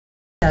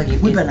tell you.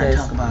 We better not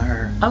talk about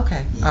her.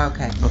 Okay. Yeah.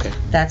 Okay.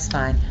 That's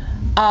fine.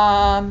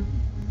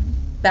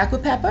 Back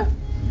with Pepper.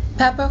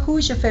 Pepper, who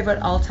is your favorite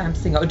all-time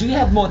singer? Or do you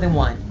have more than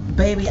one?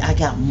 Baby, I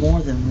got more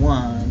than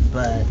one,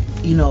 but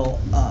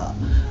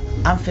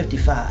I'm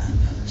 55,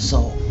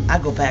 so I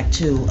go back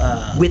to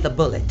With a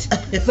bullet.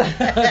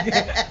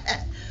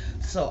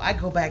 So I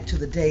go back to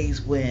the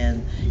days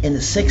when, in the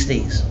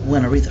 '60s,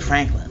 when Aretha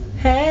Franklin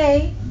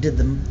Hey. did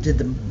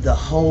the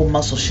whole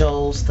Muscle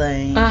Shoals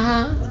thing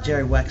with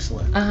Jerry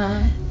Wexler.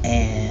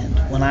 And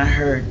when I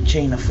heard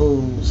Chain of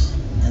Fools,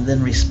 and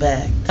then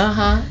Respect,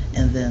 and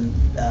then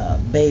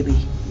Baby,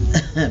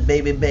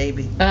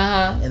 Baby,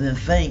 and then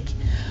Think,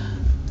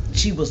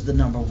 she was the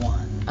number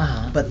one.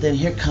 But then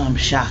here comes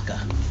Shaka.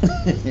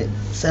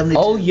 72.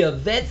 Oh,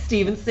 Yvette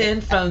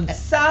Stevenson from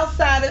South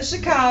Side of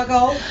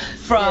Chicago.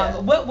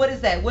 From what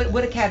is that?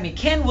 What academy?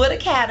 Kenwood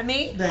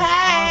Academy. That's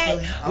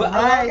Hey. awesome. All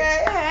right.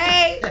 Okay.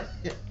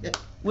 Hey.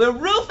 We're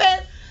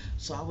Rufus.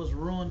 So I was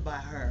ruined by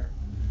her.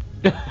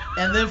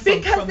 And then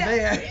from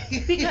there,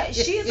 because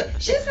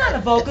she's not a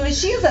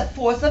vocalist. She's a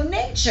force of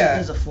nature. She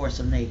is a force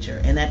of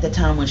nature. And at the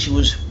time when she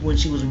was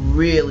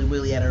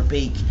really at her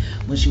peak,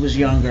 when she was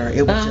younger,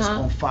 it was just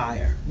on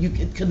fire.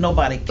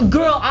 Nobody.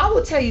 Girl, I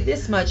will tell you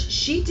this much: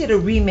 she did a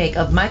remake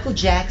of Michael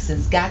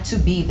Jackson's "Got to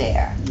Be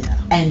There,"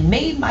 and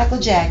made Michael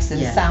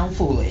Jackson sound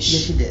foolish.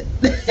 Yes, she did.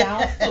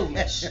 Sound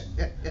foolish.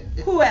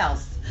 Who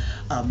else?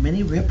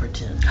 Minnie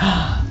Riperton.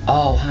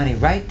 Oh, honey,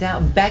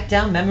 back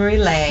down memory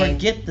lane.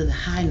 Forget the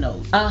high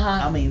note.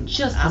 I mean,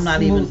 just I'm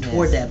not even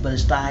toward that, but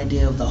it's the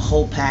idea of the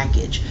whole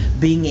package,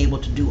 being able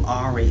to do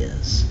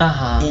arias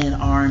in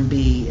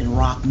R&B and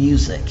rock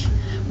music,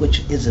 which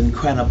is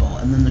incredible.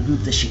 And then the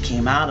group that she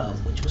came out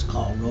of, which was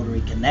called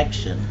Rotary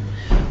Connection,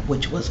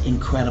 which was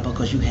incredible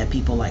because you had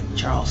people like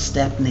Charles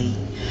Stepney,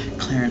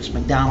 Clarence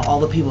McDonald, all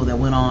the people that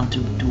went on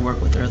to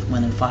work with Earth,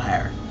 Wind and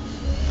Fire.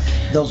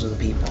 Those are the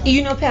people.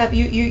 You know, Pep,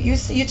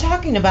 you're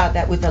talking about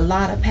that with a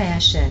lot of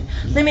passion.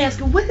 Let me ask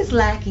you, what is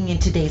lacking in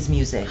today's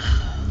music?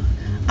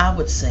 I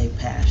would say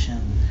passion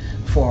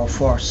for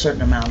a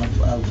certain amount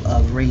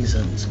of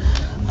reasons.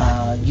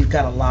 You've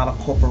got a lot of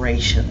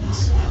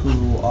corporations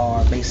who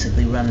are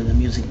basically running the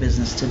music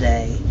business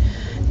today,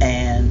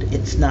 and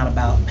it's not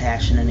about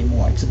passion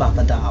anymore. It's about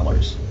the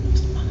dollars.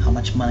 How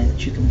much money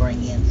that you can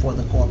bring in for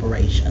the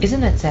corporation.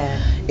 Isn't that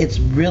sad? It's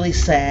really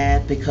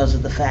sad because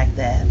of the fact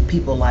that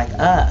people like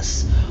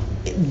us,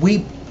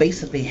 we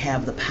basically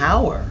have the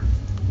power.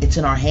 It's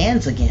in our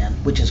hands again,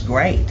 which is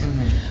great.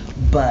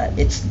 But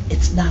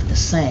it's not the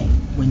same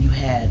when you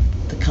had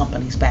the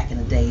companies back in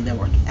the day that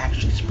were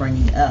actually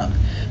springing up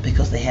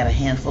because they had a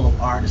handful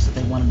of artists that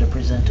they wanted to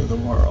present to the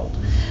world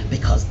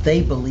because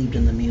they believed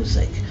in the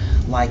music,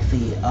 like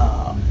the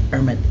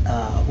Emmett,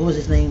 what was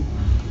his name?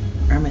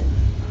 Emmett.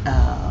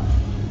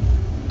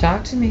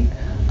 Talk to me.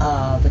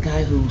 The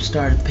guy who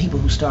started, the people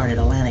who started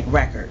Atlantic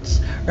Records,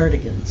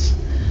 Erdigans.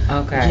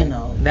 Okay. You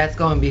know. That's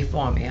going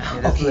before me.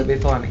 That's a little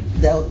before me.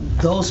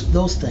 Those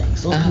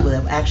things, those people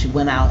that actually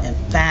went out and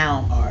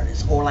found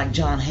artists, or like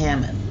John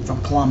Hammond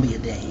from Columbia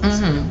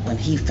days, when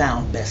he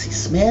found Bessie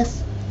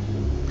Smith,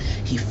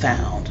 he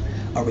found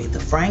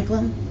Aretha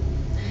Franklin,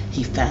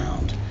 he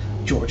found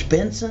George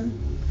Benson,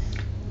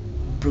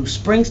 Bruce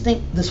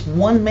Springsteen. This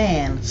one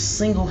man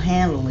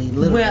single-handedly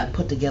literally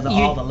put together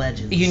all the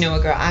legends. You know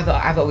what, girl,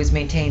 I've always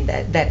maintained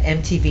that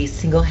MTV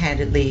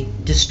single-handedly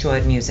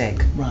destroyed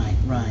music.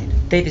 Right.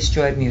 They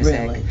destroyed music.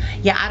 Really?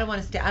 Yeah, I don't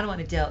want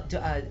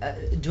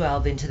to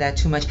delve into that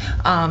too much,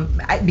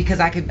 because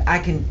I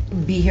can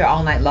be here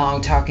all night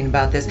long talking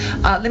about this.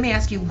 Let me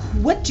ask you,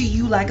 what do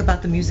you like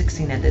about the music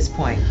scene at this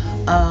point?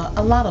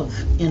 A lot of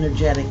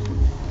energetic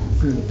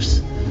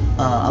groups.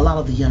 A lot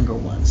of the younger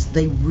ones,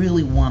 they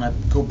really want to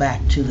go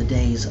back to the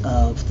days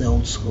of the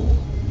old school.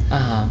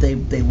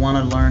 They want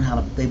to learn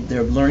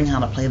they're learning how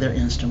to play their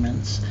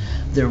instruments.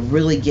 They're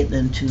really getting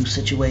into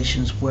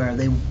situations where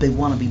they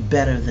want to be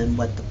better than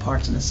what the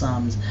parts and the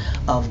sums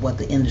of what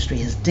the industry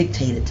has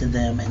dictated to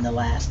them in the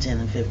last 10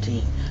 and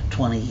 15,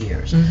 20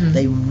 years.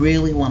 They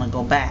really want to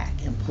go back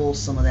and pull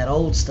some of that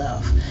old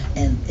stuff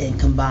and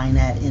combine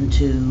that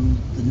into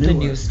the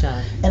new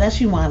stuff. And that's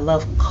why I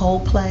love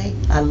Coldplay.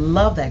 I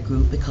love that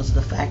group because of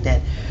the fact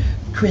that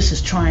Chris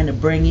is trying to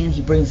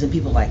he brings in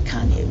people like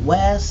Kanye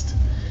West.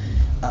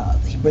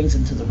 He brings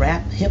into the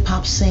rap hip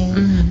hop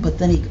scene, but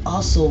then he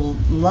also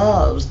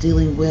loves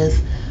dealing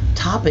with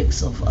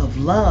topics of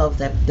love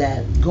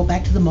that go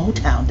back to the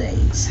Motown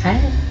days.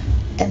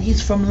 And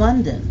he's from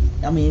London.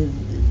 I mean,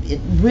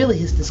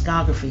 his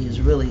discography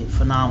is really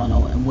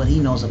phenomenal and what he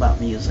knows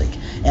about music,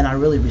 and I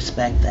really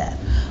respect that.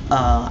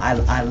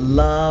 I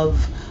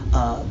love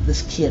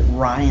this kid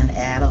Ryan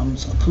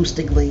Adams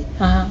acoustically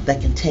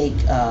that can take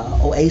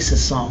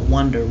Oasis song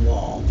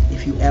Wonderwall.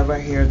 If you ever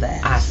hear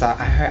that,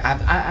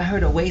 I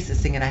heard Oasis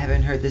sing it. I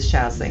haven't heard this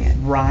child sing it.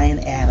 Ryan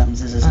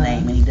Adams is his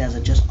name, and he does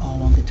it just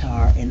all on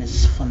guitar, and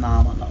it's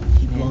phenomenal.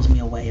 He blows me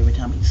away every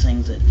time he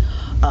sings it.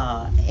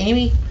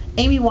 Amy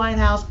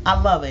Winehouse,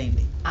 I love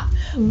Amy.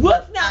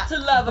 What's not to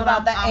love But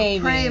about the I'm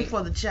Amy? praying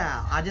for the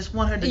child. I just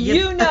want her to get.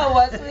 You know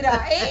what,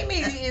 sweetheart?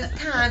 Amy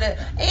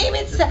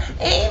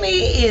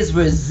is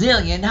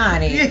resilient,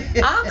 honey.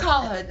 Yeah. I'll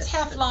call her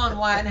Teflon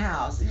White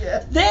House.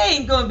 Yeah. There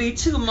ain't gonna be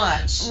too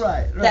much.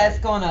 Right. That's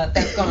gonna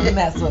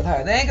mess with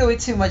her. There ain't gonna be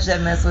too much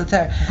that mess with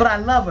her. But I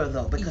love her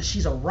though because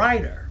she's a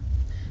writer.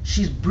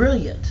 She's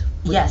brilliant.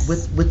 Yes.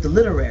 With the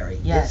literary.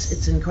 Yes.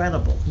 It's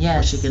incredible. Yes.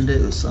 What she can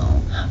do. So.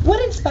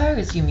 What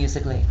inspires you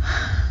musically?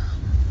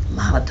 A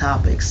lot of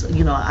topics.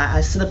 You know,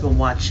 I sit up and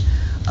watch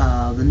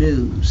the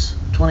news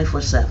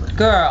 24/7.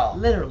 Girl,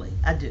 Literally,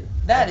 I do.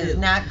 that I is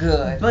do. not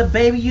good. But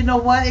baby, you know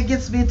what? It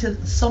gets me into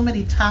so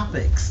many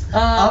topics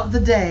of the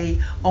day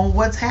on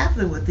what's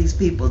happening with these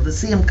people. To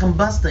see them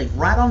combusting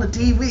right on the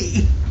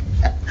TV.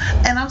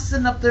 And I'm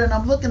sitting up there and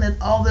I'm looking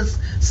at all this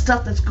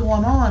stuff that's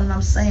going on and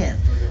I'm saying,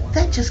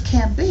 that just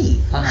can't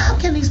be. How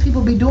can these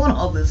people be doing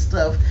all this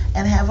stuff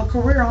and have a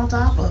career on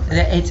top of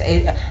it?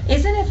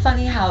 Isn't it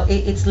funny how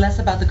it's less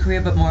about the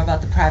career but more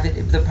about the private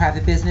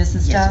business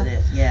and stuff? Yes, it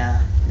is.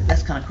 Yeah,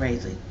 that's kind of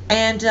crazy.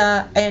 And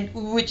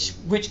which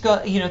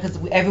go, you know, because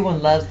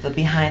everyone loves the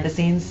behind the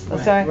scenes.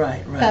 Right, Sorry,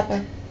 right.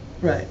 Pepper.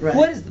 Right.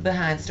 What is the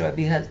behind story?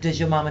 Because does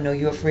your mama know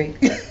you're a freak?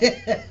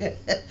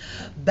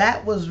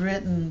 That was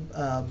written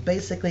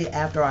basically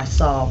after I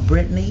saw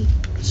Britney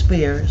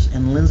Spears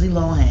and Lindsay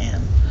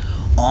Lohan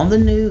on the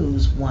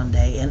news one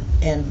day,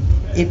 and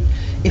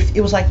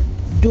it was like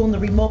doing the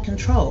remote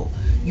control.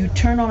 You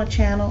turn on a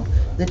channel,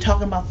 they're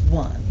talking about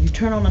one. You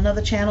turn on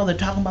another channel, they're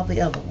talking about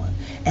the other one,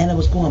 and it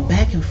was going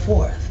back and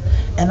forth.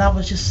 And I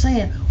was just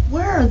saying,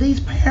 where are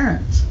these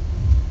parents?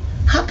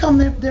 How come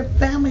their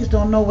families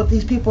don't know what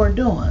these people are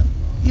doing?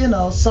 You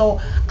know,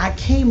 so I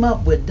came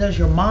up with Does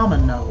Your Mama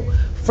Know?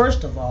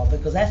 First of all,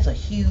 because that's a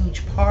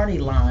huge party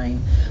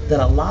line that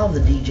a lot of the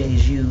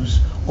DJs use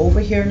over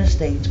here in the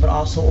States, but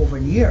also over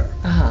in Europe.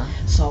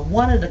 So I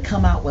wanted to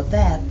come out with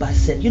that, but I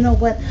said, you know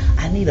what?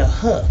 I need a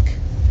hook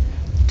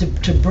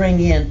to bring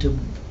in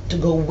to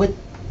go with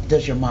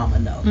Does Your Mama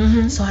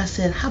Know? So I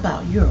said, how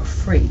about You're a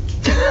Freak?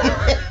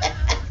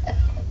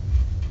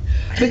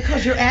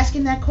 Because you're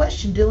asking that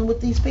question dealing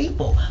with these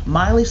people,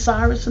 Miley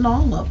Cyrus and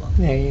all of them.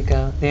 There you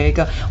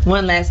go.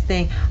 One last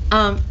thing.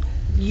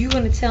 You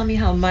going to tell me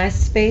how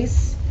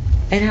MySpace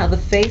and how the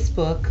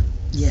Facebook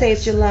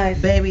saved your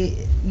life?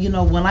 Baby, you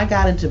know, when I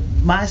got into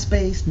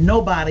MySpace,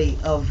 nobody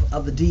of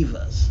the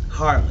divas,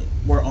 hardly,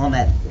 were on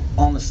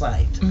the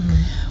site.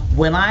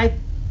 When I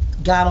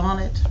got on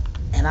it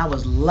and I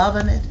was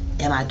loving it,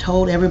 and I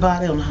told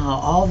everybody on how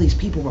all these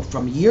people were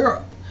from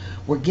Europe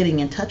were getting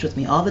in touch with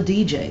me. All the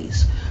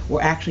DJs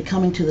were actually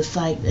coming to the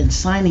site and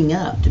signing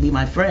up to be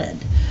my friend.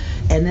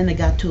 And then it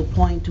got to a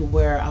point to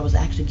where I was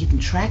actually getting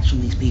tracks from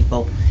these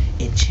people.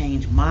 It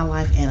changed my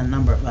life and a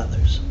number of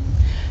others.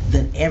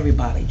 Then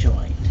everybody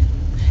joined.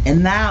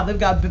 And now they've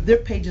got, their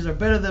pages are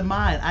better than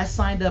mine. I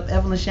signed up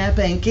Evelyn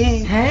Champagne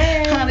King.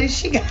 Hey. Honey,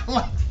 she got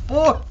like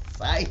 4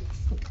 sites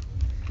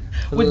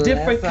with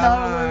different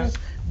colors,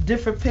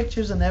 different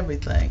pictures and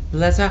everything.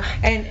 Bless her.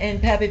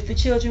 And Pap, if the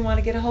children want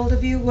to get a hold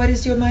of you, what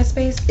is your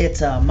MySpace? It's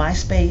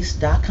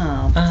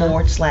myspace.com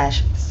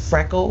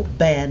 /Freckle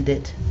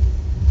Bandit.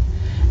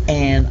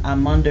 And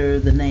I'm under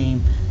the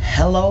name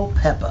Hello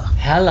Pepper.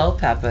 Hello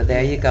Pepper.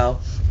 There you go.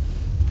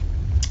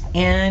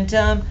 And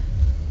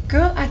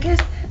girl, I guess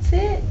that's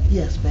it.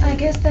 Yes, baby. I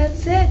guess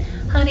that's it.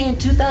 Honey, in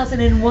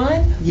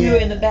 2001, we were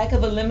in the back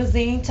of a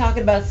limousine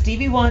talking about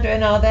Stevie Wonder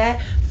and all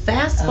that.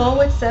 Fast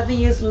forward 7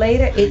 years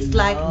later, it's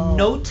like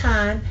no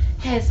time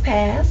has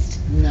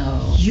passed.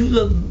 No. You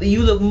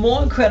look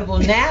more incredible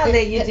now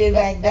than you did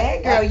back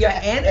then, girl. Your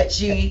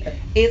energy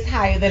is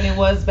higher than it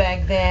was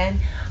back then.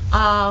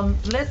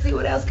 Let's see,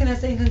 what else can I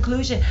say in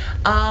conclusion?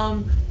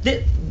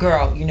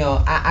 Girl, you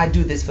know, I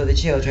do this for the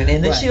children,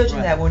 and the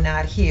children that were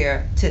not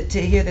here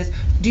to hear this.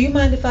 Do you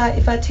mind if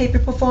I tape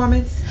your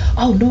performance?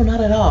 Oh, no,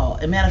 not at all.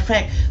 As a matter of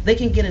fact, they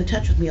can get in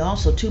touch with me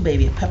also too,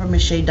 baby, at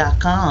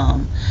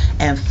peppermashay.com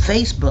and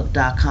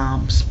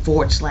facebook.com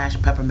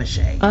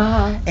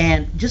 /peppermashay.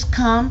 And just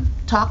come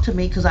talk to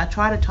me, because I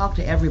try to talk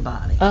to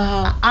everybody.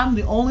 I'm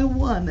the only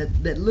one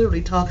that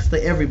literally talks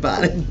to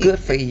everybody. Good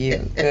for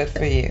you. Good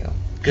for you.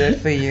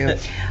 Good for you.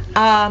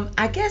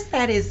 I guess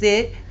that is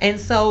it. And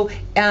so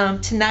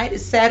tonight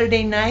is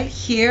Saturday night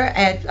here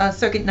at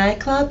Circuit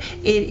Nightclub.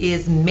 It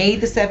is May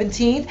the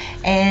 17th.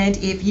 And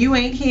if you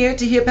ain't here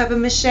to hear Peper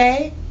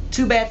Mashay,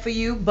 too bad for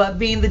you, but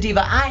being the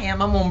diva I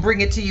am, I'm gonna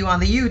bring it to you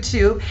on the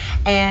YouTube.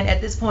 And at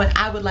this point,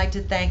 I would like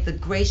to thank the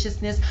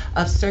graciousness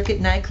of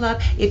Circuit Nightclub.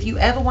 If you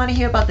ever want to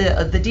hear about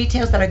the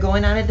details that are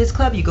going on at this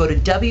club, you go to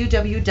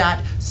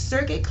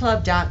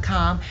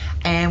www.circuitclub.com.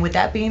 And with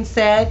that being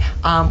said,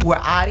 we're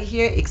out of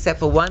here, except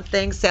for one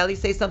thing. Sally,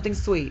 say something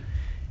sweet.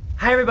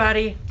 Hi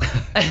everybody.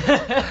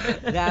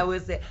 That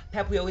was it.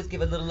 Pep, we always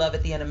give a little love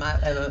at the end of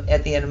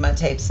my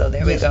tape, so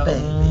there we go. Baby.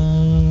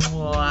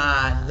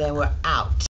 Mwah. Then we're out.